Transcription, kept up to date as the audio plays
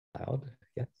loud.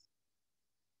 Yes.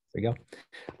 There you go.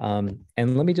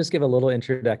 And let me just give a little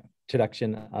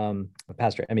introduction of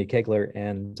Pastor Emmy Kegler.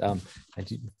 And I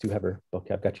do have her book.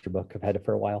 I've got your book. I've had it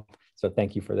for a while. So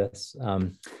thank you for this.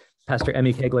 Pastor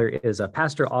Emmy Kegler is a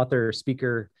pastor, author,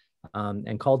 speaker,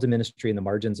 and called to ministry in the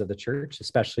margins of the church,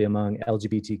 especially among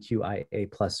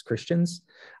LGBTQIA plus Christians.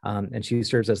 And she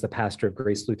serves as the pastor of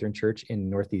Grace Lutheran Church in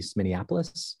Northeast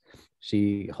Minneapolis.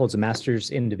 She holds a master's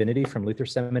in divinity from Luther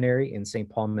Seminary in St.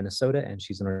 Paul, Minnesota, and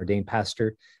she's an ordained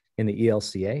pastor in the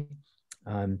ELCA.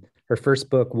 Her first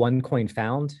book, One Coin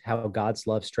Found, How God's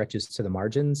Love Stretches to the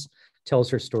Margins,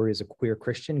 tells her story as a queer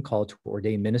Christian called to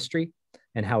ordained ministry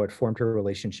and how it formed her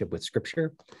relationship with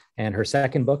Scripture. And her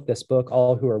second book, this book,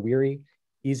 All Who Are Weary,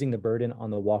 Easing the Burden on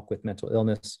the Walk with Mental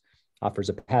Illness, offers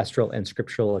a pastoral and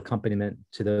scriptural accompaniment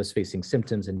to those facing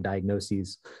symptoms and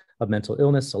diagnoses of mental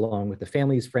illness, along with the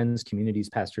families, friends, communities,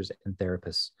 pastors, and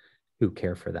therapists who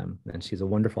care for them. And she's a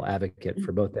wonderful advocate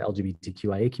for both the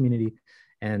LGBTQIA community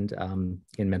and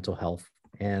in mental health.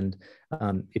 And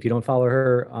if you don't follow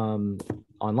her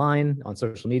online on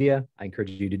social media, I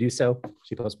encourage you to do so.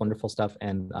 She posts wonderful stuff,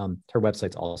 and her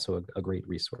website's also a great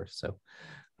resource. So,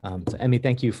 Emmy,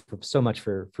 thank you so much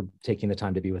for taking the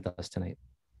time to be with us tonight.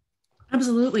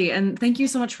 Absolutely, and thank you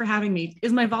so much for having me.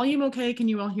 Is my volume okay? Can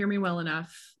you all hear me well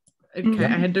enough? Okay,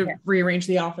 I had to rearrange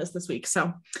the office this week,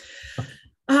 so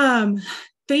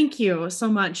thank you so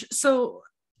much. So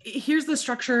here's the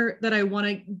structure that I want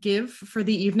to give for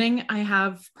the evening. I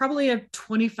have probably a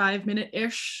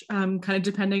 25-minute-ish, kind of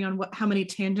depending on how many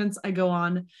tangents I go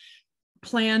on,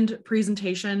 planned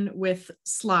presentation with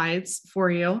slides for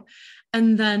you.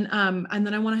 And then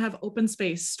I want to have open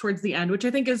space towards the end, which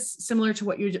I think is similar to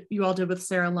what you all did with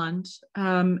Sarah Lund.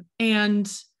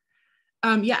 And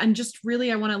just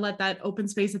really, I want to let that open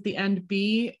space at the end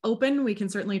be open. We can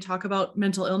certainly talk about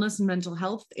mental illness and mental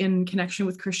health in connection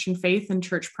with Christian faith and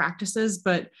church practices,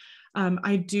 but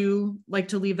I do like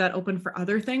to leave that open for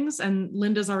other things. And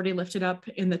Linda's already lifted up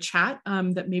in the chat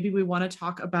that maybe we want to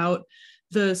talk about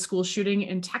the school shooting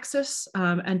in Texas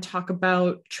and talk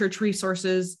about church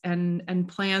resources and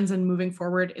plans and moving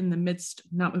forward in the midst,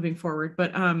 not moving forward,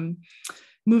 but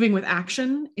moving with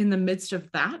action in the midst of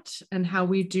that, and how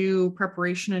we do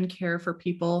preparation and care for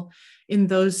people in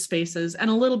those spaces. And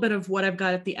a little bit of what I've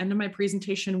got at the end of my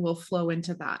presentation will flow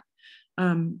into that.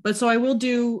 But so I will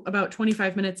do about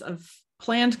 25 minutes of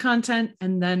planned content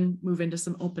and then move into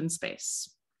some open space.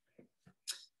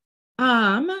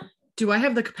 Do I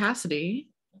have the capacity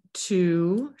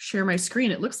to share my screen?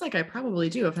 It looks like I probably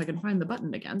do if I can find the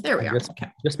button again. There we are.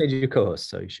 Just made you co-host,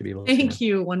 so you should be able to. Thank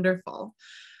you. Wonderful.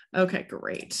 Okay,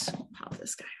 great. Pop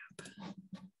this guy up.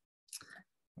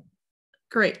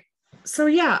 Great. So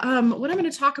yeah, what I'm going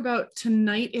to talk about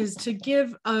tonight is to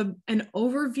give an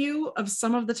overview of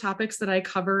some of the topics that I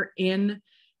cover in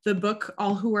the book,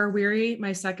 All Who Are Weary,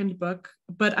 my second book,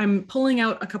 but I'm pulling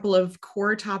out a couple of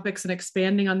core topics and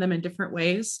expanding on them in different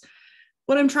ways.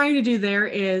 What I'm trying to do there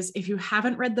is, if you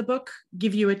haven't read the book,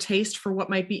 give you a taste for what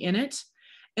might be in it.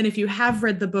 And if you have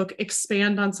read the book,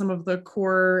 expand on some of the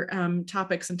core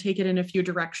topics and take it in a few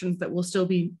directions that will still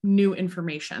be new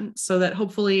information, so that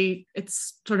hopefully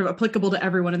it's sort of applicable to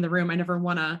everyone in the room. I never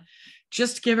want to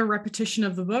just give a repetition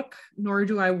of the book, nor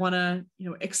do I want to,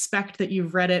 expect that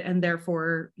you've read it and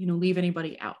therefore, leave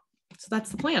anybody out. So that's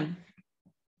the plan.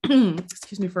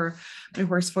 Excuse me for my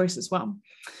hoarse voice as well.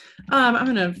 I'm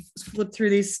going to flip through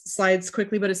these slides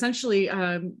quickly, but essentially,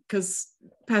 because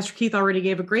Pastor Keith already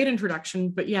gave a great introduction,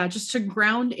 but yeah, just to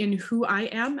ground in who I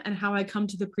am and how I come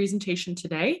to the presentation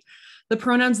today. The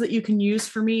pronouns that you can use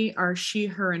for me are she,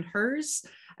 her, and hers.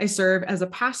 I serve as a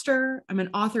pastor. I'm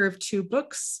an author of 2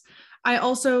 books. I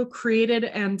also created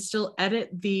and still edit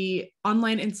the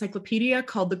online encyclopedia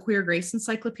called the Queer Grace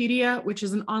Encyclopedia, which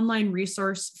is an online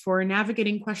resource for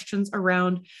navigating questions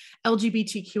around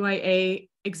LGBTQIA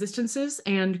existences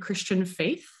and Christian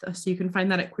faith. So you can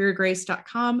find that at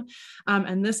queergrace.com.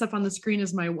 And this up on the screen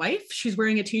is my wife. She's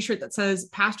wearing a t-shirt that says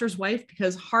pastor's wife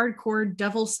because hardcore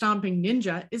devil stomping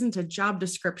ninja isn't a job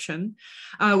description,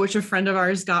 which a friend of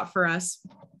ours got for us.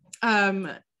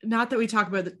 Not that we talk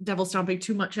about the devil stomping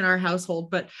too much in our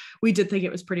household, but we did think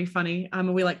it was pretty funny.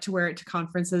 And we like to wear it to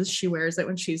conferences. She wears it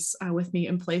when she's with me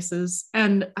in places.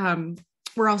 And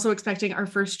we're also expecting our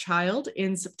first child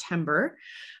in September.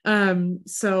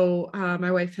 So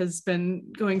my wife has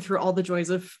been going through all the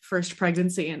joys of first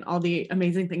pregnancy and all the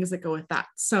amazing things that go with that.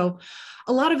 So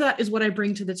a lot of that is what I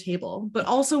bring to the table, but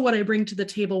also what I bring to the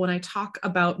table when I talk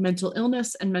about mental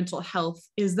illness and mental health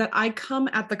is that I come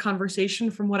at the conversation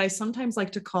from what I sometimes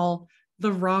like to call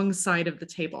the wrong side of the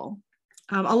table.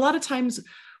 A lot of times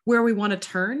Where we want to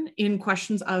turn in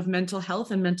questions of mental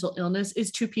health and mental illness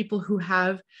is to people who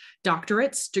have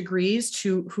doctorates, degrees,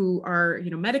 who are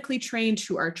medically trained,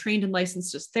 who are trained and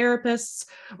licensed as therapists,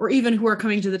 or even who are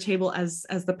coming to the table as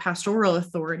the pastoral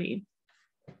authority.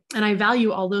 And I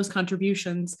value all those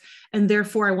contributions. And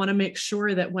therefore, I want to make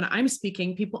sure that when I'm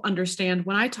speaking, people understand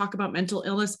when I talk about mental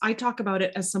illness, I talk about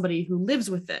it as somebody who lives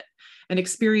with it and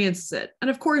experiences it. And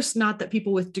of course, not that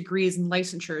people with degrees and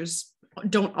licensures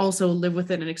don't also live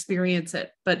with it and experience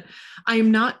it. But I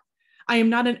am not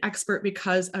an expert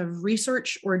because of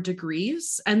research or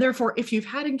degrees. And therefore, if you've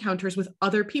had encounters with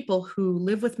other people who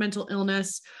live with mental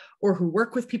illness or who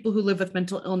work with people who live with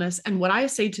mental illness, and what I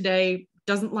say today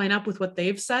doesn't line up with what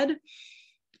they've said,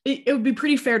 it would be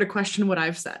pretty fair to question what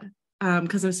I've said,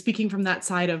 because I'm speaking from that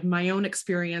side of my own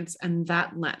experience and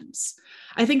that lens.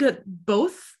 I think that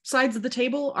both sides of the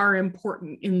table are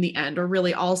important in the end, or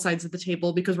really all sides of the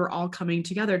table, because we're all coming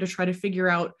together to try to figure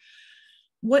out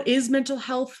what is mental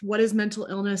health, what is mental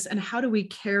illness, and how do we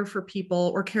care for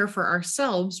people or care for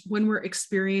ourselves when we're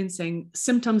experiencing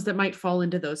symptoms that might fall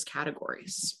into those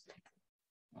categories.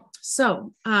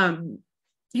 So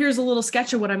here's a little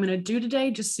sketch of what I'm going to do today,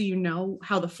 just so you know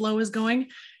how the flow is going.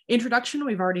 Introduction,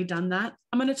 we've already done that.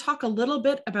 I'm going to talk a little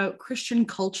bit about Christian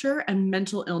culture and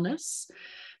mental illness.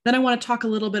 Then I want to talk a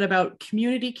little bit about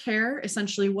community care.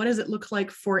 Essentially, what does it look like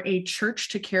for a church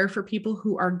to care for people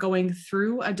who are going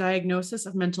through a diagnosis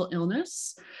of mental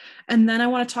illness? And then I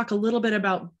want to talk a little bit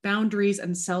about boundaries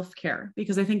and self-care,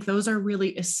 because I think those are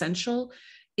really essential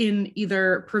in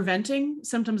either preventing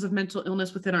symptoms of mental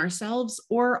illness within ourselves,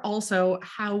 or also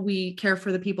how we care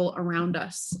for the people around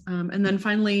us. And then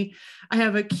finally, I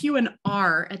have a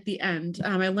Q&R at the end.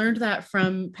 I learned that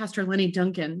from Pastor Lenny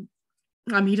Duncan.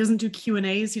 He doesn't do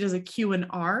Q&As, he does a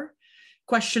Q&R,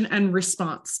 question and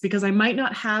response, because I might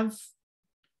not have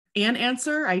an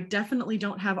answer. I definitely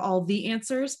don't have all the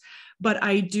answers, but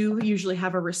I do usually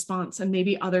have a response, and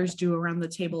maybe others do around the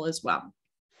table as well.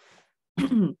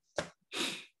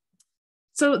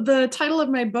 So the title of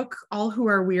my book, All Who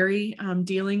Are Weary,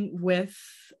 dealing with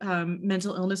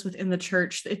mental illness within the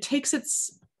church, it takes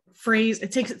its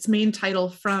main title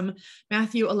from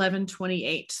Matthew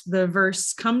 11:28, the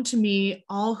verse, "Come to me,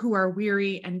 all who are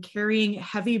weary and carrying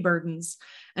heavy burdens,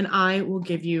 and I will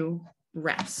give you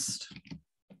rest."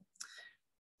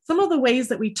 Some of the ways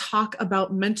that we talk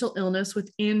about mental illness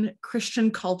within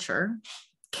Christian culture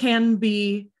can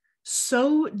be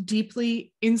so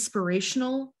deeply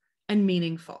inspirational and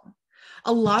meaningful.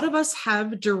 A lot of us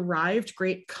have derived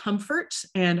great comfort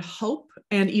and hope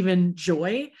and even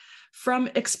joy from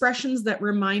expressions that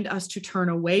remind us to turn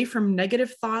away from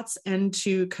negative thoughts and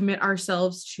to commit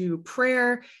ourselves to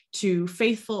prayer, to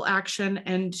faithful action,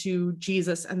 and to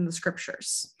Jesus and the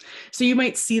scriptures. So you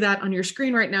might see that on your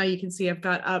screen right now. You can see I've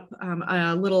got up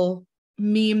a little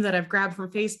meme that I've grabbed from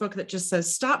Facebook that just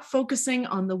says, "Stop focusing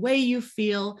on the way you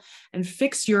feel and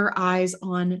fix your eyes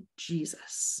on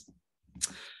Jesus."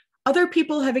 Other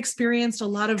people have experienced a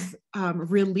lot of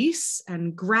release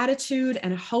and gratitude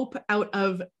and hope out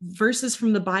of verses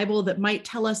from the Bible that might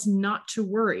tell us not to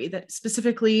worry, that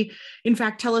specifically, in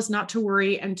fact, tell us not to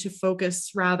worry and to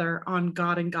focus rather on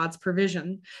God and God's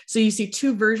provision. So you see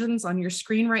two versions on your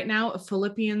screen right now of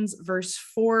Philippians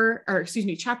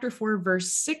chapter 4,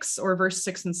 verse 6, or verse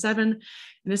 6 and 7.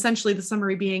 And essentially the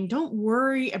summary being, don't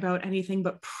worry about anything,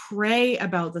 but pray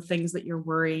about the things that you're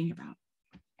worrying about.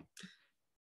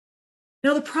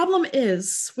 Now, the problem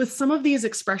is with some of these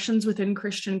expressions within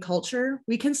Christian culture,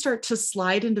 we can start to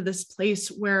slide into this place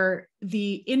where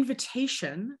the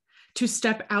invitation to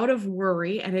step out of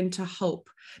worry and into hope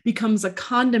becomes a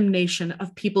condemnation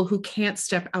of people who can't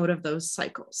step out of those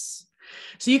cycles.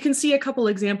 So you can see a couple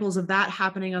examples of that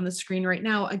happening on the screen right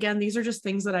now. Again, these are just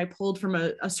things that I pulled from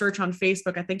a search on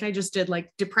Facebook. I think I just did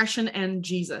like depression and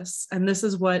Jesus, and this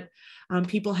is what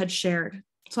people had shared.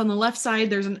 So on the left side,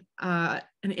 there's an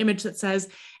image that says,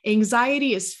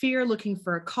 anxiety is fear looking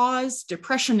for a cause.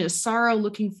 Depression is sorrow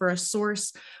looking for a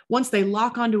source. Once they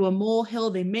lock onto a molehill,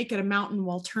 they make it a mountain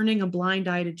while turning a blind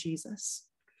eye to Jesus.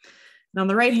 And on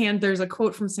the right hand, there's a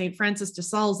quote from St. Francis de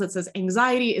Sales that says,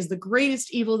 anxiety is the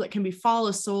greatest evil that can befall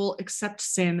a soul except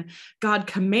sin. God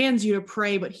commands you to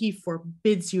pray, but he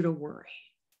forbids you to worry.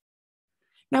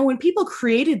 Now, when people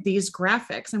created these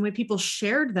graphics and when people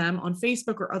shared them on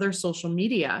Facebook or other social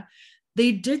media,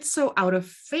 they did so out of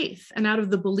faith and out of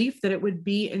the belief that it would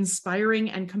be inspiring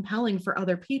and compelling for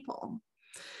other people.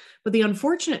 But the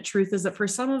unfortunate truth is that for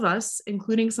some of us,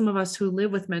 including some of us who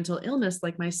live with mental illness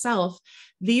like myself,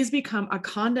 these become a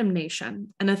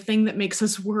condemnation and a thing that makes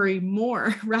us worry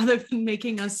more rather than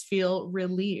making us feel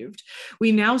relieved.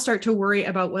 We now start to worry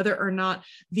about whether or not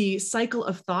the cycle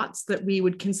of thoughts that we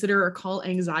would consider or call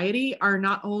anxiety are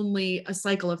not only a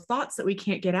cycle of thoughts that we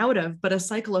can't get out of, but a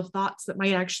cycle of thoughts that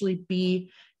might actually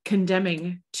be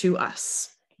condemning to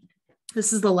us.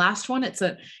 This is the last one. It's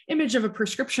an image of a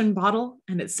prescription bottle,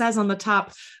 and it says on the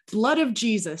top, blood of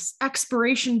Jesus,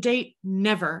 expiration date,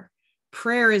 never.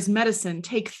 Prayer is medicine.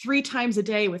 Take 3 times a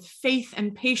day with faith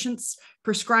and patience,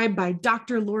 prescribed by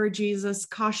Dr. Lord Jesus.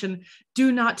 Caution,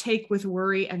 do not take with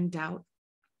worry and doubt.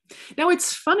 Now,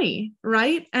 it's funny,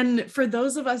 right? And for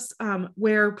those of us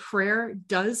where prayer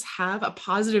does have a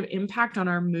positive impact on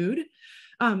our mood,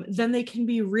 then they can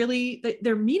be really,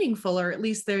 they're meaningful, or at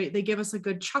least they give us a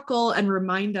good chuckle and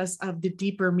remind us of the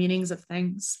deeper meanings of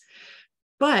things.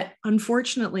 But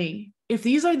unfortunately, if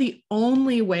these are the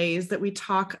only ways that we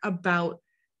talk about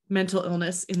mental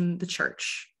illness in the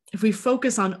church, if we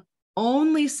focus on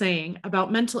only saying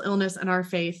about mental illness and our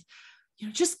faith,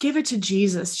 just give it to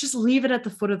Jesus, just leave it at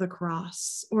the foot of the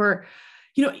cross. Or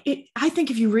I think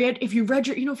if you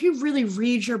really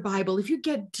read your Bible, if you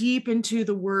get deep into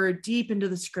the word, deep into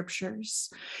the scriptures,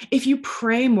 if you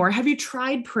pray more, have you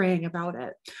tried praying about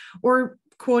it? Or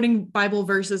quoting Bible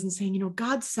verses and saying,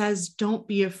 God says, don't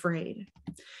be afraid.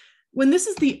 When this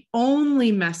is the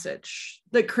only message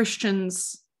that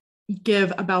Christians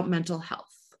give about mental health,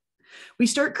 we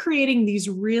start creating these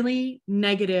really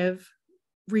negative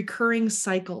recurring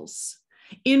cycles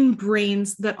in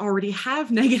brains that already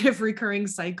have negative recurring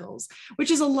cycles,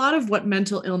 which is a lot of what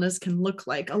mental illness can look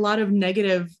like. A lot of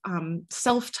negative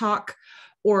self-talk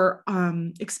or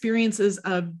experiences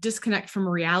of disconnect from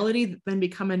reality that then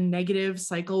become a negative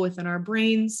cycle within our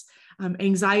brains.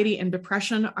 Anxiety and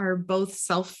depression are both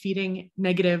self-feeding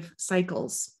negative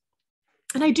cycles.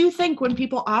 And I do think when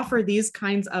people offer these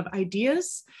kinds of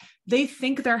ideas, they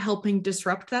think they're helping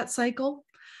disrupt that cycle.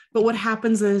 But what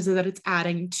happens is that it's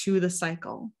adding to the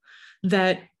cycle,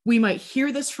 that we might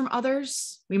hear this from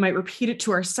others, we might repeat it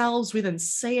to ourselves, we then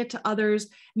say it to others,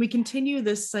 and we continue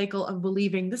this cycle of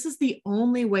believing this is the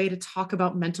only way to talk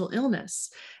about mental illness,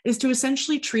 is to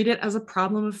essentially treat it as a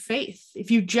problem of faith.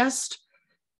 If you just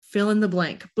fill in the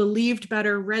blank, believed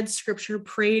better, read scripture,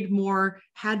 prayed more,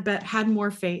 had more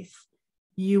faith,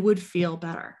 you would feel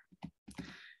better.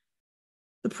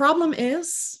 The problem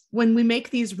is when we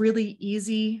make these really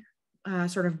easy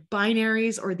sort of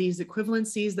binaries or these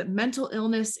equivalencies that mental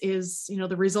illness is,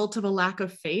 the result of a lack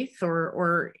of faith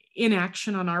or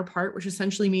inaction on our part, which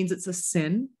essentially means it's a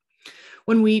sin.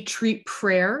 When we treat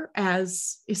prayer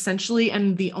as essentially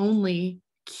and the only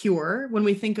cure, when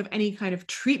we think of any kind of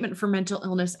treatment for mental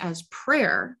illness as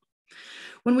prayer,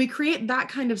 when we create that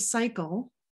kind of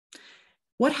cycle,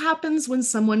 what happens when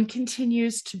someone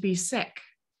continues to be sick?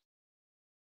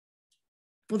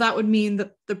 Well, that would mean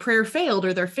that the prayer failed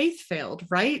or their faith failed,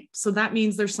 right? So that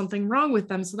means there's something wrong with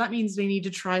them. So that means they need to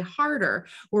try harder,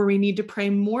 or we need to pray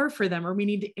more for them, or we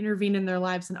need to intervene in their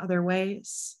lives in other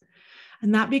ways.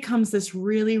 And that becomes this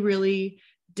really, really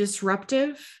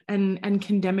disruptive and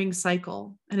condemning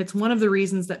cycle. And it's one of the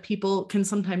reasons that people can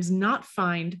sometimes not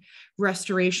find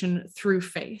restoration through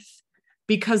faith,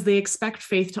 because they expect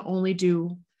faith to only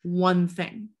do one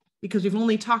thing, because we've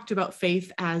only talked about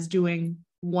faith as doing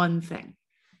one thing.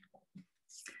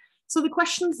 So the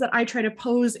questions that I try to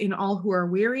pose in All Who Are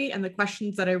Weary, and the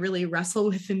questions that I really wrestle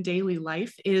with in daily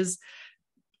life, is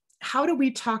how do we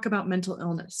talk about mental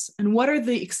illness? And what are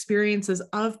the experiences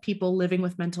of people living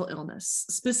with mental illness?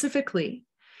 Specifically,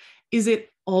 is it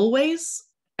always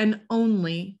and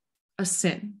only a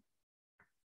sin?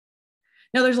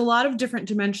 Now, there's a lot of different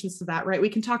dimensions to that, right? We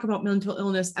can talk about mental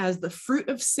illness as the fruit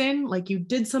of sin, like you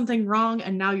did something wrong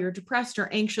and now you're depressed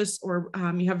or anxious, or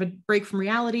you have a break from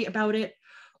reality about it.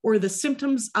 Or the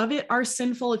symptoms of it are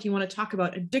sinful. If you want to talk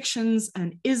about addictions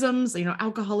and isms,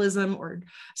 alcoholism or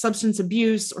substance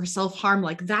abuse or self-harm,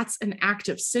 like that's an act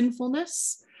of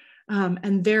sinfulness.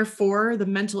 And therefore, the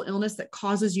mental illness that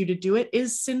causes you to do it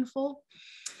is sinful.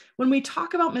 When we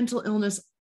talk about mental illness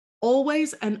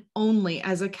always and only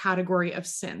as a category of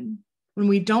sin, when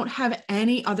we don't have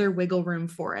any other wiggle room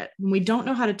for it, when we don't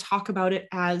know how to talk about it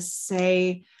as,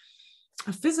 say,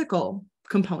 a physical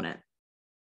component,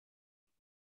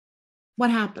 what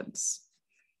happens?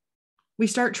 We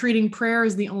start treating prayer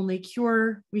as the only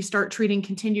cure. We start treating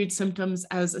continued symptoms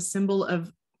as a symbol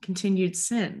of continued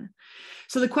sin.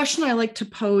 So the question I like to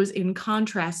pose in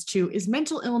contrast to, is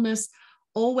mental illness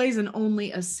always and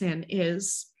only a sin,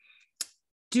 is,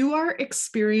 do our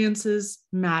experiences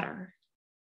matter?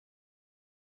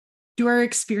 Do our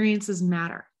experiences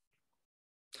matter?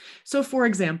 So for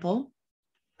example,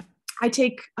 I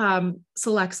take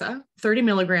Celexa, 30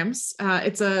 milligrams.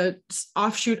 It's a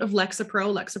offshoot of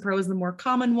Lexapro. Lexapro is the more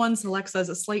common one. Celexa is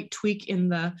a slight tweak in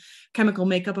the chemical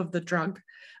makeup of the drug.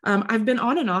 I've been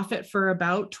on and off it for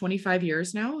about 25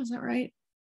 years now. Is that right?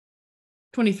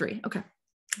 23. Okay.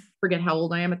 Forget how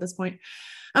old I am at this point.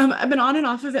 I've been on and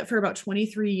off of it for about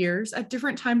 23 years at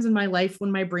different times in my life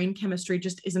when my brain chemistry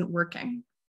just isn't working.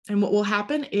 And what will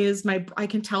happen is I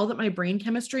can tell that my brain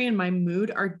chemistry and my mood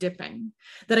are dipping,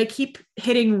 that I keep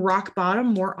hitting rock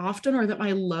bottom more often, or that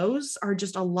my lows are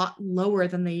just a lot lower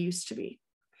than they used to be.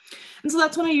 And so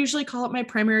that's when I usually call up my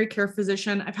primary care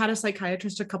physician. I've had a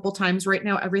psychiatrist a couple times. Right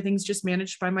now, everything's just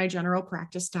managed by my general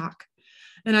practice doc.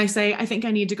 And I say, I think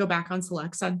I need to go back on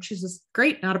Celexa. And she says,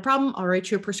 great, not a problem. I'll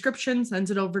write you a prescription, sends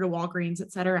it over to Walgreens,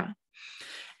 et cetera.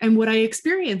 And what I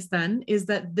experience then is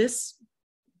that this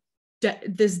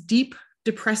deep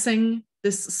depressing,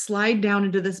 this slide down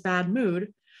into this bad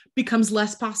mood becomes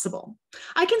less possible.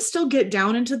 I can still get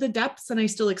down into the depths and I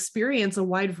still experience a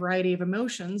wide variety of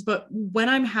emotions, but when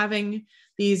I'm having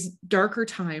these darker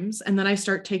times and then I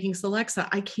start taking Celexa,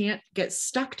 I can't get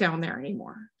stuck down there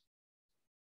anymore.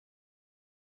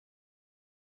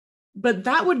 But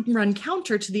that would run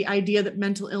counter to the idea that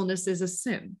mental illness is a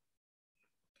sin,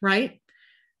 right?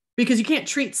 Because you can't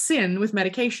treat sin with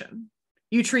medication.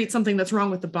 You treat something that's wrong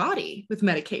with the body with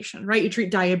medication, right? You treat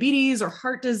diabetes or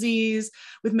heart disease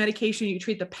with medication. You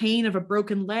treat the pain of a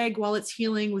broken leg while it's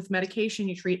healing with medication.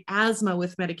 You treat asthma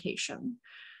with medication.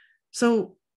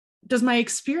 So does my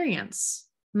experience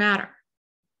matter?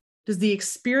 Does the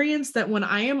experience that when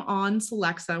I am on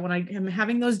Celexa, when I am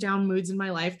having those down moods in my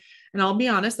life, and I'll be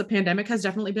honest, the pandemic has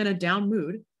definitely been a down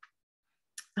mood,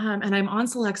 and I'm on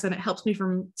Celexa and it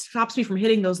stops me from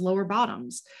hitting those lower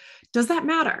bottoms. Does that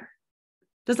matter?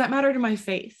 Does that matter to my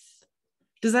faith?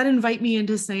 Does that invite me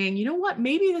into saying, you know what,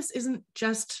 maybe this isn't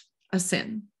just a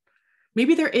sin.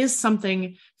 Maybe there is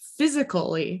something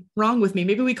physically wrong with me.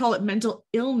 Maybe we call it mental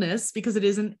illness because it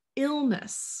is an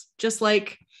illness, just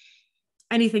like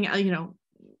anything,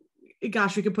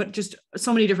 gosh, we could put just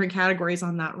so many different categories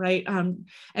on that, right? An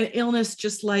illness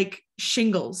just like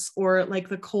shingles or like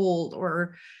the cold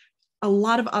or a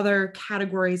lot of other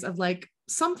categories of like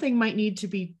something might need to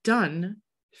be done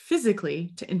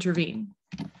physically to intervene.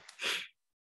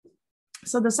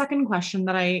 So the second question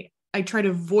that I try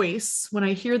to voice when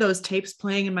I hear those tapes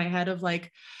playing in my head of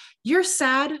like, you're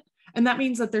sad, and that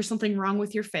means that there's something wrong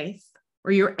with your faith,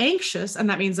 or you're anxious, and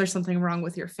that means there's something wrong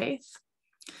with your faith.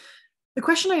 The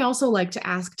question I also like to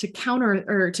ask to counter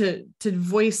or to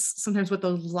voice sometimes what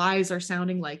those lies are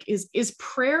sounding like is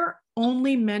prayer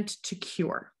only meant to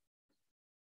cure?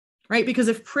 Right? Because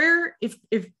if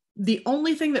the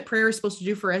only thing that prayer is supposed to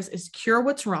do for us is cure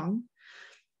what's wrong,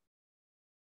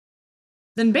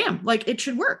 then bam, like it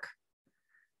should work.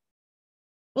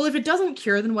 Well, if it doesn't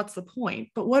cure, then what's the point?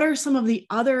 But what are some of the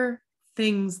other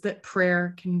things that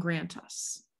prayer can grant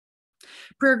us?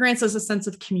 Prayer grants us a sense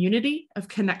of community, of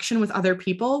connection with other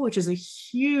people, which is a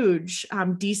huge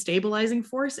destabilizing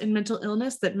force in mental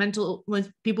illness, that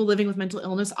people living with mental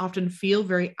illness often feel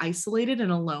very isolated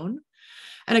and alone.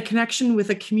 And a connection with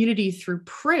a community through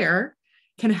prayer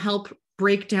can help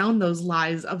break down those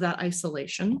lies of that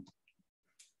isolation.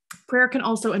 Prayer can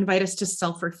also invite us to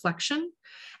self-reflection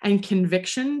and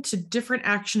conviction, to different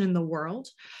action in the world.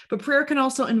 But prayer can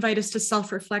also invite us to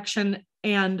self-reflection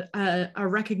and a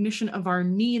recognition of our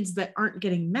needs that aren't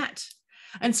getting met,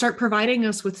 and start providing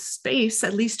us with space,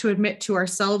 at least to admit to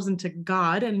ourselves and to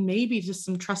God, and maybe to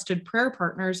some trusted prayer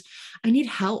partners, I need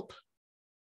help.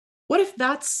 What if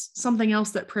that's something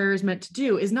else that prayer is meant to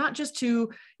do? Is not just to,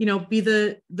 be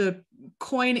the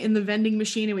coin in the vending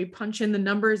machine and we punch in the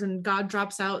numbers and God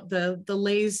drops out the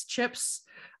Lay's chips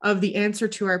of the answer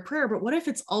to our prayer. But what if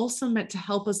it's also meant to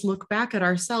help us look back at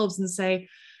ourselves and say,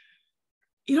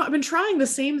 I've been trying the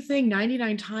same thing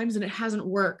 99 times and it hasn't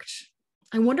worked.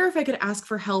 I wonder if I could ask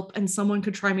for help and someone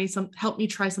could help me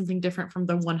try something different from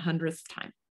the 100th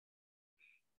time.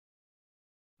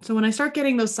 So when I start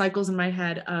getting those cycles in my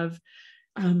head of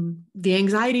the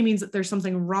anxiety means that there's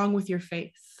something wrong with your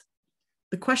faith,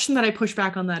 the question that I push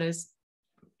back on that is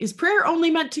prayer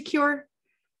only meant to cure?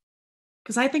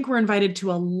 Because I think we're invited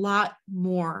to a lot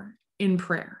more in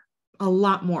prayer, a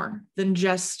lot more than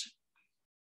just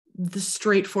the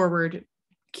straightforward,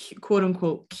 quote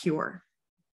unquote, cure.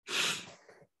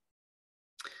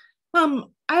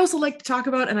 I also like to talk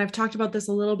about, and I've talked about this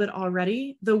a little bit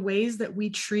already, the ways that we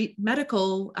treat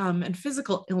medical and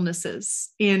physical illnesses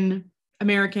in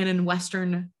American and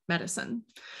Western medicine.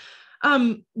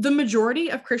 The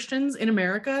majority of Christians in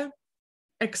America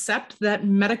accept that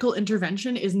medical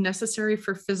intervention is necessary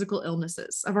for physical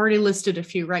illnesses. I've already listed a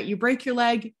few, right? You break your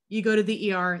leg, you go to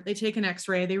the ER, they take an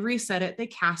x-ray, they reset it, they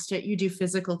cast it, you do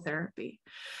physical therapy.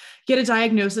 Get a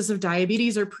diagnosis of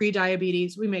diabetes or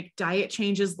pre-diabetes. We make diet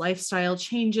changes, lifestyle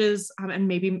changes, and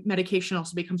maybe medication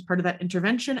also becomes part of that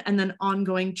intervention, and then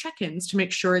ongoing check-ins to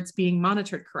make sure it's being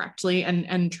monitored correctly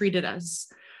and treated as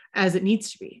it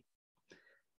needs to be.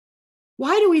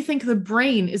 Why do we think the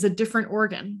brain is a different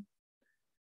organ?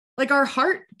 Like our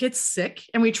heart gets sick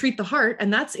and we treat the heart,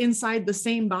 and that's inside the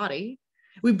same body.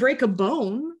 We break a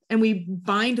bone and we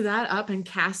bind that up and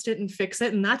cast it and fix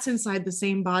it, and that's inside the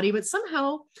same body. But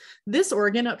somehow this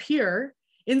organ up here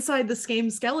inside the same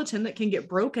skeleton that can get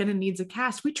broken and needs a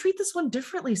cast, we treat this one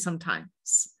differently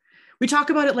sometimes. We talk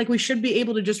about it like we should be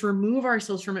able to just remove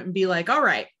ourselves from it and be like, all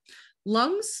right,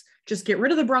 lungs, just get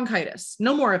rid of the bronchitis.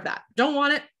 No more of that. Don't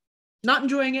want it. Not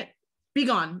enjoying it. Be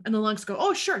gone. And the lungs go,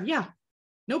 oh, sure. Yeah,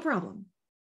 no problem.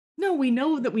 No, we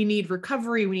know that we need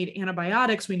recovery, we need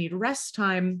antibiotics, we need rest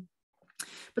time,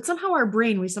 but somehow our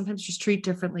brain, we sometimes just treat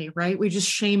differently, right? We just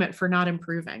shame it for not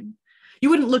improving.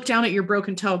 You wouldn't look down at your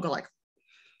broken toe and go like,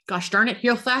 gosh darn it,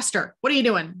 heal faster. What are you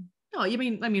doing? No, I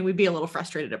mean, we'd be a little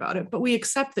frustrated about it, but we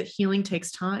accept that healing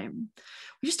takes time.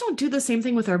 We just don't do the same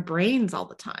thing with our brains all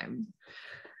the time.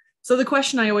 So the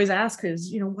question I always ask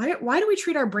is, why do we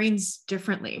treat our brains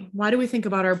differently? Why do we think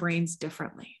about our brains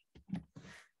differently?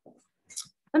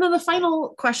 And then the final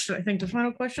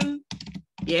question,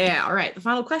 Yeah, all right. The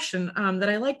final question that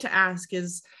I like to ask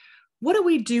is, what do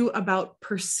we do about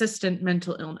persistent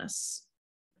mental illness?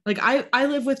 Like I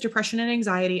live with depression and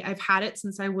anxiety. I've had it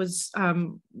since I was,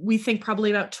 we think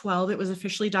probably about 12. It was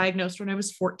officially diagnosed when I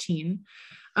was 14.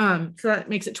 So that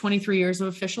makes it 23 years of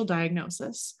official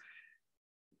diagnosis.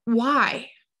 Why?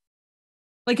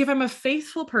 Like if I'm a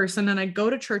faithful person and I go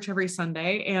to church every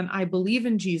Sunday and I believe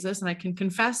in Jesus and I can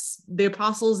confess the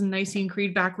apostles and Nicene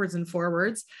Creed backwards and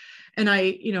forwards, and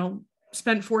I,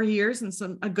 spent 4 years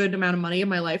and a good amount of money in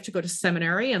my life to go to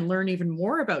seminary and learn even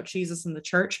more about Jesus and the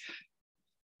church,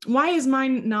 why is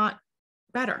mine not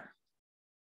better?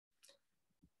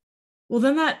 Well,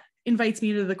 then that invites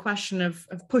me into the question of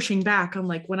pushing back on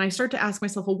like, when I start to ask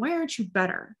myself, well, why aren't you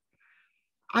better?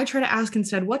 I try to ask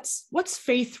instead, what's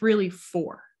faith really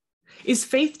for? Is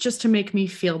faith just to make me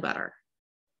feel better?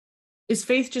 Is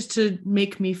faith just to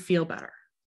make me feel better?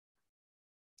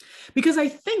 Because I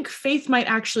think faith might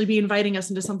actually be inviting us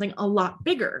into something a lot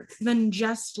bigger than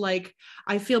just like,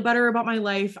 I feel better about my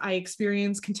life. I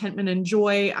experience contentment and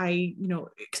joy. I,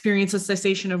 experience a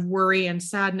cessation of worry and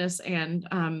sadness and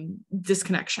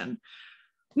disconnection.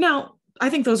 Now, I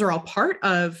think those are all part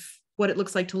of what it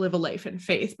looks like to live a life in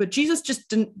faith, but Jesus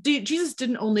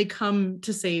didn't only come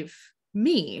to save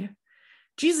me.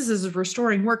 Jesus's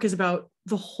restoring work is about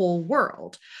the whole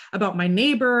world, about my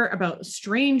neighbor, about a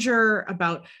stranger,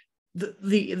 about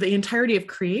the entirety of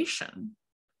creation.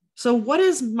 So what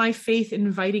is my faith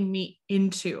inviting me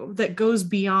into that goes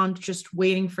beyond just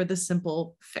waiting for the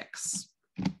simple fix?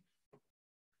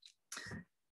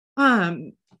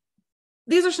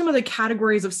 These are some of the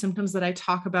categories of symptoms that I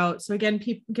talk about. So again,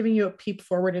 giving you a peep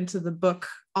forward into the book,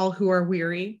 All Who Are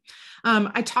Weary.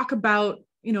 I talk about,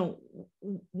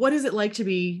 what is it like to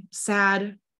be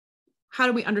sad? How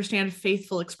do we understand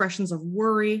faithful expressions of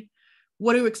worry?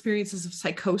 What do experiences of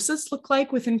psychosis look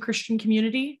like within Christian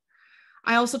community?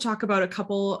 I also talk about a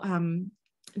couple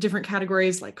different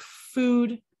categories like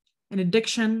food and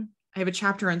addiction. I have a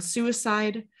chapter on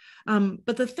suicide.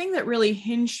 But the thing that really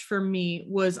hinged for me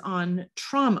was on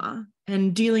trauma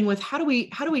and dealing with how do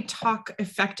we talk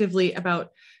effectively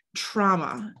about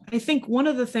trauma? I think one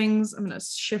of the things, I'm going to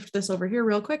shift this over here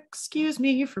real quick. Excuse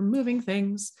me for moving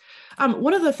things.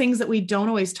 One of the things that we don't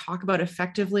always talk about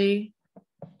effectively,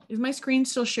 is my screen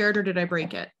still shared or did I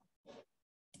break it?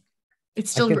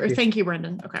 It's still, thank you,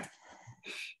 Brendan. Okay.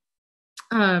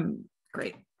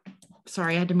 Great.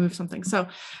 Sorry, I had to move something. So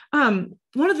one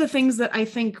of the things that I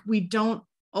think we don't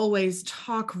always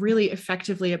talk really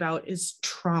effectively about is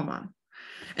trauma,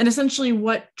 and essentially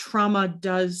what trauma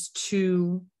does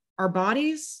to our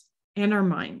bodies and our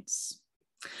minds.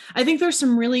 I think there's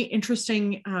some really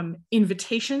interesting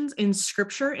invitations in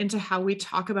scripture into how we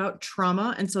talk about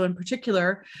trauma. And so in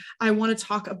particular, I want to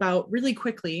talk about really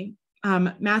quickly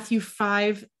Matthew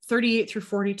 5:38 through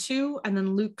 42, and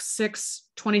then Luke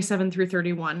 6:27 through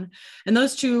 31. And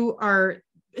those two are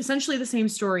essentially the same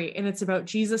story. And it's about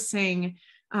Jesus saying,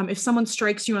 if someone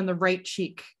strikes you on the right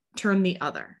cheek, turn the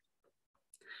other.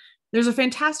 There's a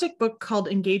fantastic book called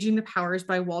Engaging the Powers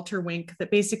by Walter Wink that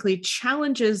basically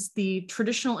challenges the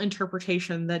traditional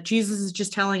interpretation that Jesus is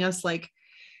just telling us, like,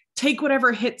 take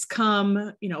whatever hits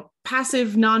come,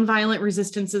 passive nonviolent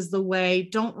resistance is the way.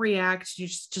 Don't react. You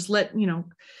just let,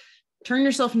 turn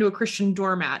yourself into a Christian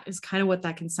doormat is kind of what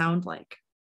that can sound like.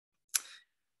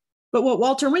 But what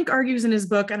Walter Wink argues in his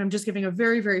book, and I'm just giving a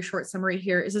very, very short summary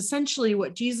here, is essentially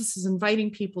what Jesus is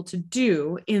inviting people to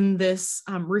do in this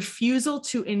refusal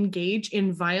to engage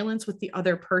in violence with the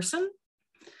other person,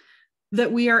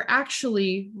 that we are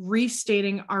actually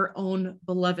restating our own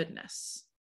belovedness.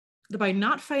 That by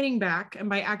not fighting back and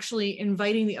by actually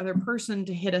inviting the other person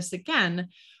to hit us again,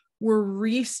 we're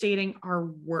restating our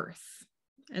worth.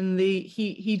 And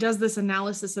he does this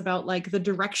analysis about like the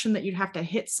direction that you'd have to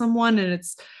hit someone, and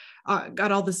it's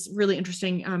got all this really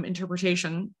interesting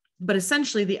interpretation. But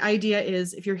essentially the idea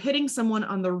is if you're hitting someone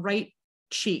on the right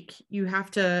cheek, you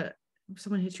have to, if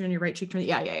someone hits you on your right cheek,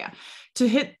 to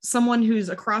hit someone who's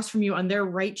across from you on their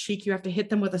right cheek, you have to hit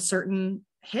them with a certain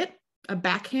hit, a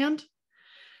backhand.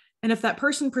 And if that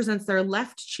person presents their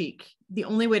left cheek, the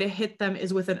only way to hit them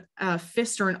is with a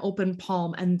fist or an open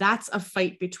palm, and that's a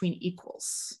fight between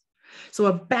equals. So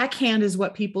a backhand is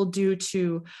what people do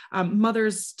to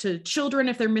mothers to children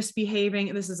if they're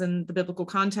misbehaving. This is in the biblical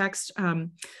context.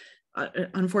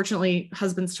 Unfortunately,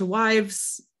 husbands to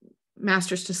wives,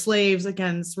 masters to slaves.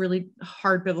 Again, it's really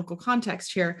hard biblical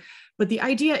context here. But the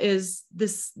idea is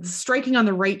this striking on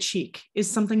the right cheek is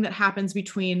something that happens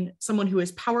between someone who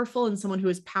is powerful and someone who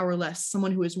is powerless,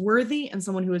 someone who is worthy and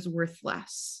someone who is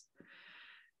worthless.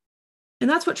 And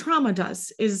that's what trauma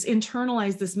does, is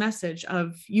internalize this message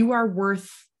of you are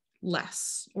worth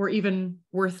less or even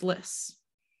worthless.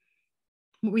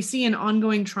 What we see in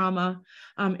ongoing trauma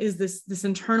is this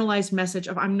internalized message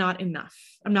of I'm not enough.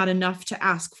 I'm not enough to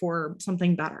ask for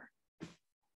something better.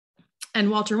 And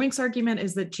Walter Wink's argument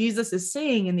is that Jesus is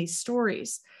saying in these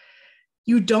stories,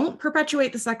 you don't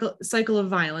perpetuate the cycle of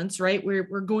violence, right?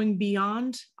 We're going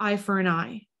beyond eye for an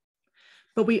eye.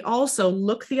 But we also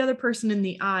look the other person in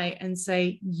the eye and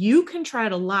say, you can try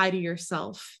to lie to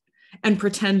yourself and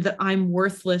pretend that I'm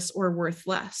worthless or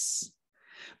worthless.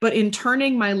 But in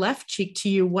turning my left cheek to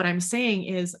you, what I'm saying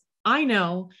is, I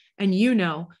know and you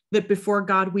know that before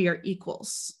God, we are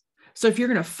equals. So if you're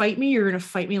going to fight me, you're going to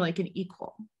fight me like an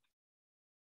equal.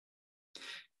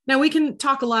 Now, we can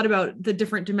talk a lot about the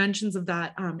different dimensions of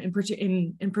that in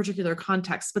particular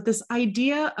contexts, but this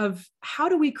idea of how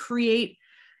do we create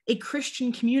a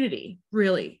Christian community,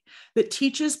 really, that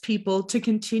teaches people to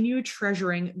continue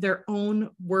treasuring their own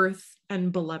worth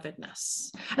and belovedness.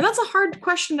 And that's a hard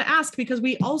question to ask because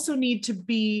we also need to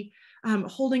be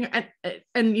holding, It's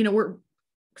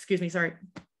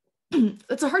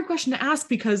a hard question to ask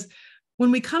because when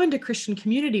we come into Christian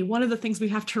community, one of the things we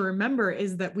have to remember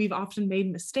is that we've often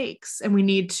made mistakes and we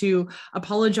need to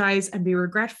apologize and be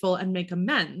regretful and make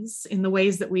amends in the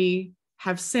ways that we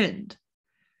have sinned.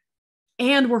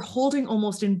 And we're holding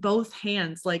almost in both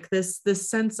hands, like this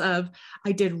sense of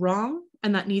I did wrong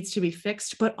and that needs to be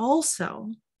fixed, but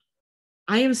also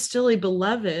I am still a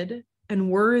beloved and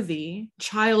worthy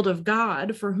child of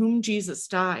God for whom Jesus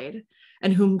died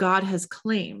and whom God has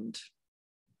claimed.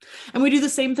 And we do the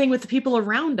same thing with the people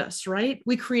around us, right?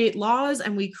 We create laws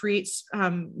and we create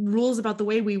rules about the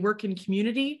way we work in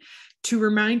community to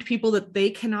remind people that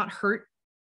they cannot hurt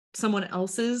someone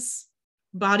else's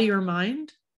body or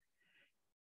mind.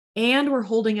 And we're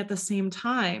holding at the same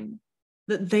time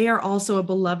that they are also a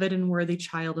beloved and worthy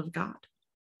child of God.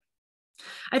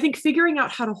 I think figuring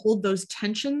out how to hold those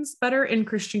tensions better in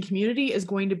Christian community is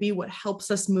going to be what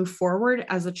helps us move forward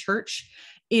as a church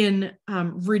in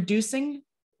reducing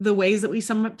the ways that we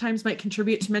sometimes might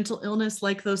contribute to mental illness,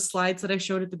 like those slides that I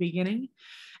showed at the beginning,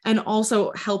 and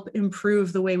also help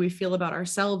improve the way we feel about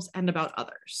ourselves and about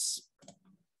others.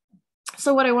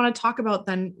 So what I want to talk about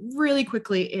then really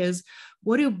quickly is,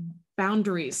 what do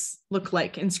boundaries look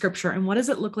like in Scripture? And what does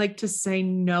it look like to say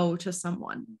no to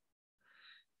someone?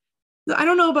 I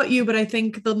don't know about you, but I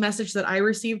think the message that I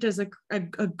received as a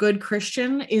good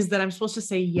Christian is that I'm supposed to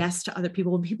say yes to other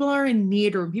people. When people are in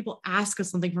need or when people ask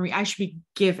us something from me, I should be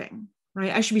giving,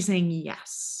 right? I should be saying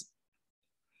yes.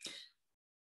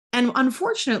 And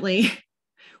unfortunately,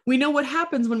 we know what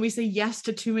happens when we say yes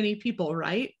to too many people,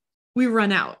 right? We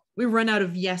run out. We run out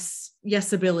of yes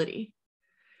ability.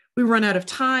 We run out of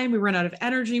time. We run out of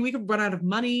energy. We could run out of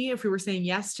money if we were saying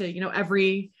yes to,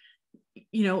 every,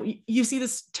 you see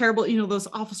this terrible, those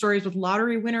awful stories with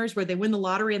lottery winners where they win the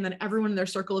lottery and then everyone in their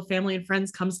circle of family and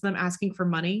friends comes to them asking for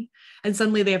money and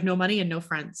suddenly they have no money and no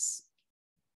friends.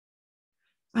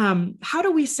 How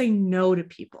do we say no to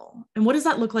people? And what does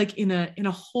that look like in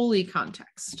a holy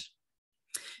context?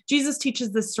 Jesus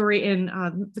teaches this story in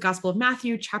the Gospel of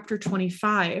Matthew, chapter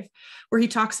 25, where he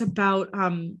talks about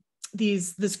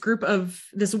this group of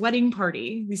this wedding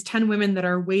party, these 10 women that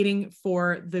are waiting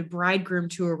for the bridegroom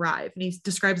to arrive. And he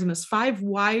describes them as 5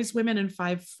 wise women and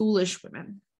 5 foolish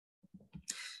women.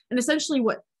 And essentially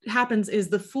what happens is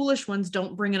the foolish ones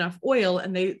don't bring enough oil,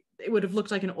 and it would have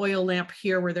looked like an oil lamp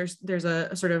here where there's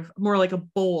a sort of more like a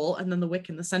bowl and then the wick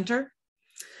in the center.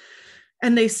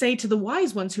 And they say to the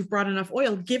wise ones who've brought enough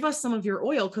oil, give us some of your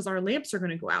oil because our lamps are going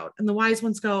to go out. And the wise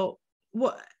ones go,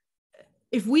 well,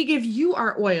 if we give you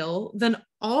our oil, then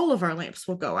all of our lamps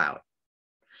will go out.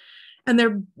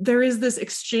 And there is this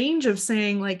exchange of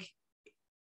saying, like,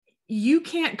 you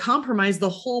can't compromise the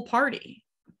whole party.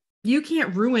 You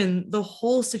can't ruin the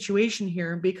whole situation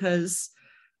here because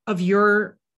of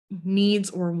your needs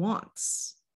or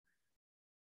wants.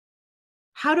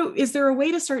 Is there a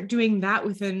way to start doing that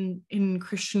in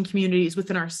Christian communities,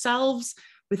 within ourselves,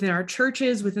 within our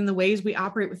churches, within the ways we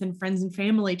operate within friends and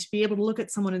family, to be able to look at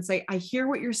someone and say, I hear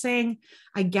what you're saying.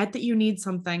 I get that you need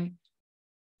something.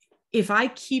 If I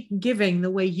keep giving the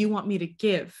way you want me to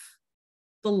give,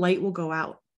 the light will go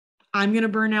out. I'm going to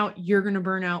burn out. You're going to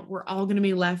burn out. We're all going to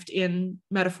be left in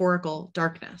metaphorical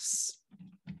darkness.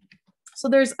 So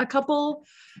there's a couple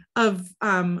of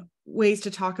ways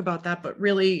to talk about that, but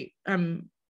really,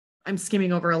 I'm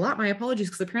skimming over a lot. My apologies,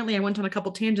 because apparently I went on a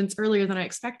couple tangents earlier than I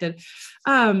expected.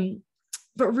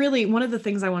 But really, one of the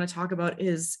things I want to talk about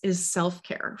is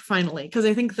self-care, finally, because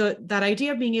I think that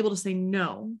idea of being able to say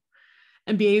no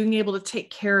and being able to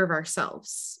take care of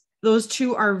ourselves, those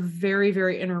two are very,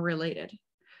 very interrelated.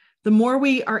 The more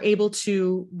we are able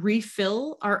to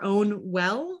refill our own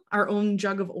well, our own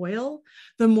jug of oil,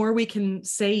 the more we can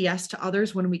say yes to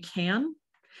others when we can.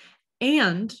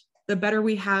 And the better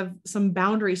we have some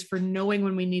boundaries for knowing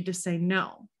when we need to say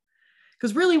no.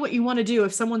 Because really what you want to do,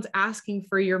 if someone's asking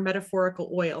for your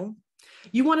metaphorical oil,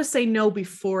 you want to say no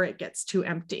before it gets too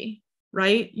empty,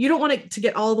 right? You don't want it to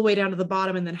get all the way down to the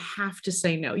bottom and then have to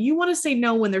say no. You want to say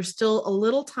no when there's still a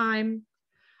little time,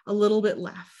 a little bit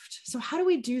left. So how do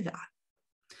we do that?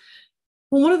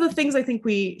 Well, one of the things I think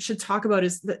we should talk about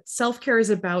is that self-care is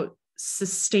about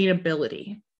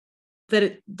sustainability, that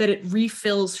it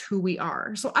refills who we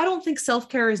are. So I don't think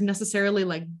self-care is necessarily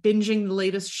like binging the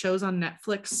latest shows on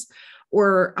Netflix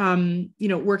or,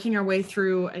 working our way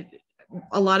through.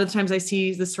 A lot of times I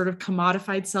see this sort of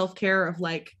commodified self-care of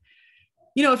like,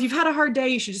 if you've had a hard day,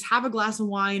 you should just have a glass of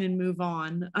wine and move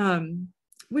on,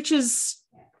 which is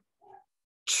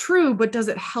true, but does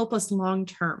it help us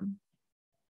long-term?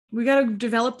 We got to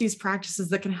develop these practices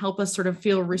that can help us sort of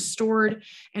feel restored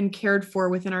and cared for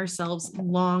within ourselves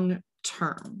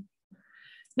long-term.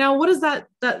 Now, what is that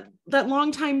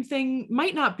long time thing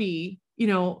might not be,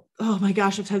 oh my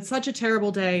gosh, I've had such a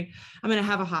terrible day, I'm going to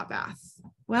have a hot bath.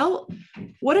 Well,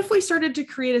 what if we started to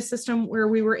create a system where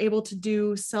we were able to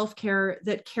do self-care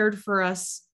that cared for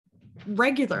us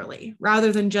regularly,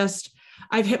 rather than just,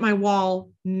 I've hit my wall,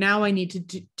 now I need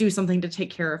to do something to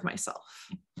take care of myself?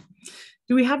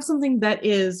 Do we have something that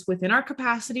is within our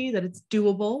capacity, that it's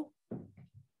doable?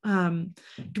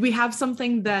 Do we have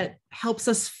something that helps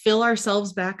us fill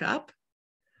ourselves back up?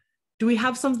 Do we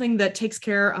have something that takes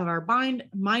care of our mind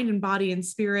and body and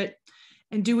spirit?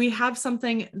 And do we have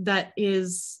something that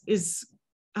is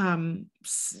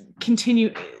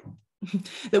continue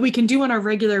that we can do on a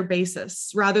regular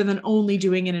basis, rather than only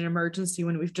doing in an emergency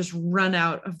when we've just run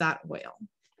out of that oil?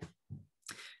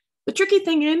 The tricky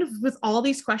thing with all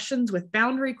these questions, with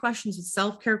boundary questions, with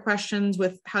self-care questions,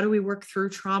 with how do we work through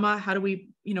trauma, how do we,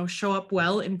 show up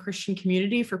well in Christian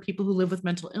community for people who live with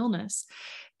mental illness,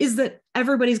 is that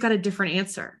everybody's got a different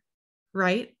answer,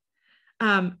 right?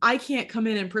 I can't come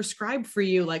in and prescribe for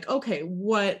you like, okay,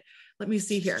 let me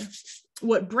see here.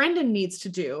 What Brendan needs to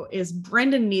do is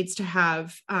Brendan needs to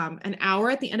have an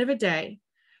hour at the end of a day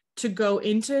to go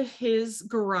into his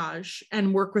garage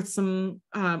and work with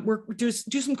do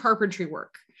some carpentry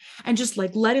work, and just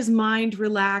like let his mind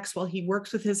relax while he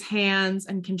works with his hands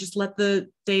and can just let the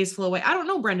days flow away. I don't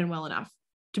know Brendan well enough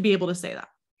to be able to say that.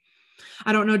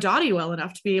 I don't know Dottie well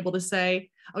enough to be able to say,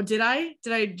 oh, did I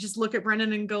just look at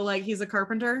Brendan and go like, he's a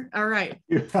carpenter? All right.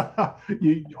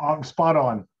 I'm spot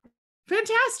on.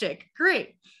 Fantastic.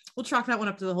 Great. We'll chalk that one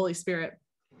up to the Holy Spirit.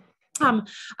 I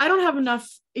don't have enough,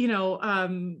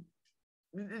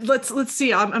 let's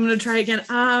see. I'm going to try again.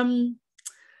 I'm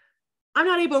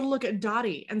not able to look at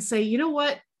Dottie and say, you know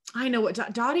what? I know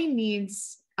what Dottie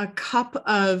needs: a cup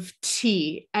of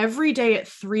tea every day at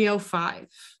 3:05.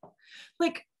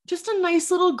 Like just a nice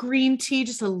little green tea,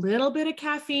 just a little bit of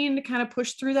caffeine to kind of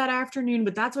push through that afternoon.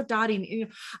 But that's what Dottie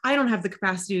needs. I don't have the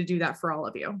capacity to do that for all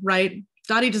of you, right?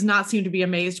 Dottie does not seem to be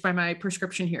amazed by my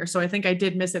prescription here. So I think I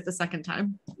did miss it the second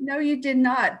time. No, you did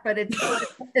not, but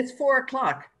it's 4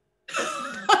 o'clock.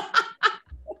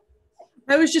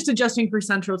 I was just adjusting for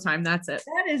Central Time. That's it.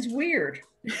 That is weird.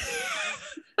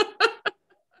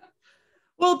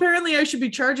 Well, apparently I should be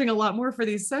charging a lot more for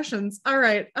these sessions. All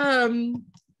right. I'm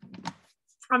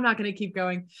not going to keep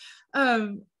going.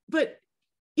 But,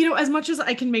 you know, as much as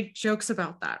I can make jokes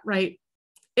about that, right?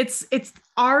 It's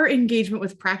our engagement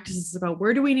with practices about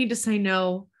where do we need to say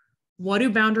no? What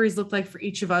do boundaries look like for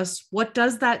each of us? What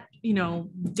does that, you know,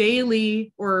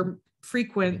 daily or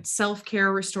frequent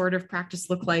self-care restorative practice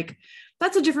look like?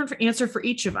 That's a different answer for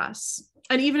each of us.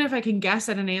 And even if I can guess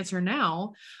at an answer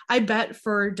now, I bet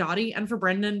for Dottie and for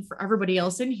Brendan, for everybody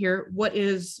else in here, what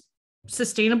is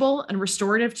sustainable and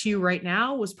restorative to you right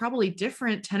now was probably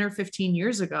different 10 or 15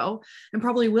 years ago, and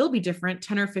probably will be different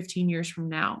 10 or 15 years from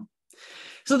now.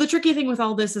 So the tricky thing with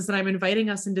all this is that I'm inviting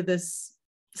us into this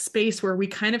space where we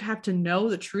kind of have to know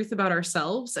the truth about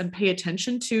ourselves and pay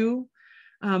attention to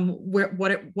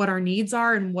what our needs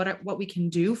are and what we can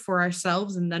do for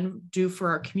ourselves and then do for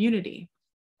our community.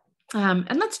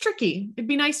 And that's tricky. It'd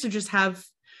be nice to just have,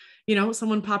 you know,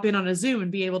 someone pop in on a Zoom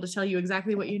and be able to tell you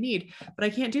exactly what you need, but I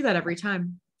can't do that every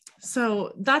time.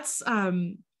 So that's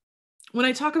when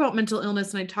I talk about mental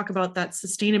illness and I talk about that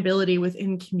sustainability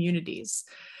within communities.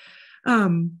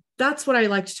 That's what I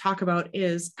like to talk about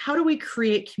is how do we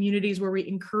create communities where we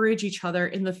encourage each other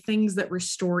in the things that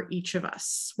restore each of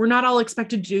us? We're not all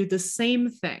expected to do the same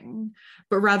thing,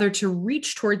 but rather to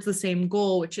reach towards the same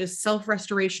goal, which is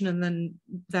self-restoration. And then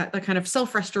that kind of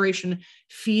self-restoration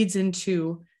feeds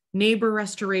into neighbor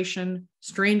restoration,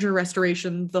 stranger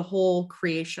restoration, the whole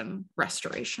creation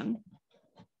restoration.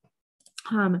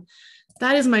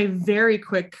 That is my very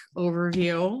quick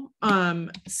overview.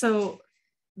 So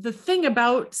the thing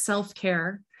about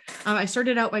self-care, I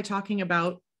started out by talking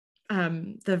about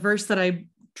the verse that I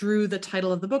drew the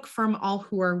title of the book from, all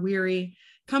who are weary,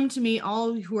 come to me,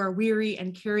 all who are weary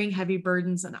and carrying heavy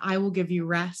burdens, and I will give you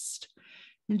rest.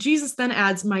 And Jesus then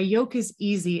adds, my yoke is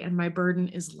easy and my burden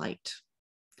is light.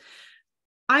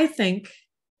 I think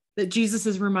that Jesus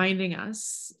is reminding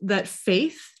us that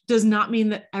faith does not mean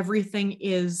that everything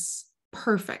is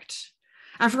perfect.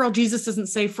 After all, Jesus doesn't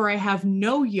say, for I have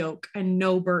no yoke and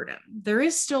no burden. There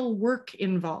is still work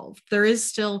involved. There is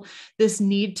still this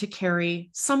need to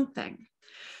carry something.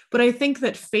 But I think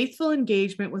that faithful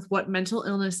engagement with what mental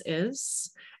illness is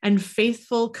and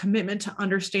faithful commitment to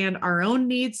understand our own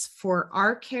needs for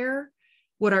our care,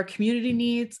 what our community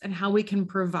needs, and how we can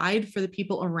provide for the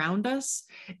people around us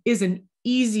is an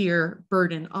easier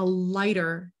burden, a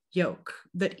lighter yoke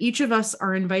that each of us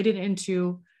are invited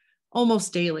into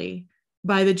almost daily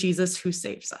by the Jesus who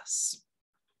saves us.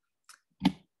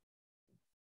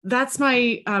 That's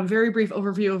my very brief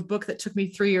overview of a book that took me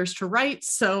 3 years to write.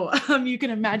 So you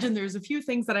can imagine there's a few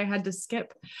things that I had to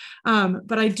skip,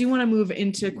 but I do want to move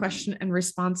into question and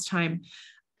response time.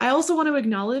 I also want to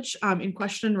acknowledge in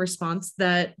question and response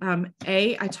that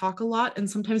A, I talk a lot, and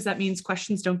sometimes that means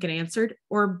questions don't get answered,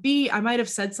 or B, I might have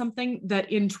said something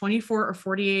that in 24 or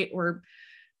 48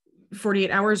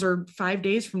 hours or 5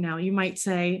 days from now, you might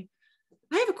say,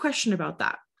 I have a question about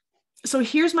that. So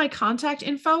here's my contact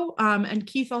info, and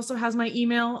Keith also has my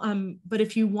email, but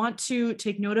if you want to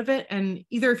take note of it, and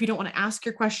either if you don't want to ask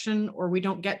your question or we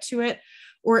don't get to it,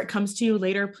 or it comes to you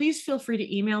later, please feel free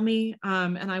to email me,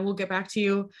 and I will get back to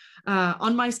you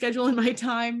on my schedule and my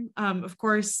time, of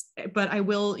course, but I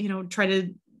will, try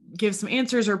to give some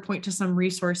answers or point to some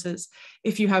resources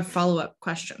if you have follow-up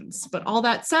questions. But all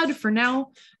that said, for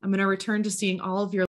now, I'm going to return to seeing all of your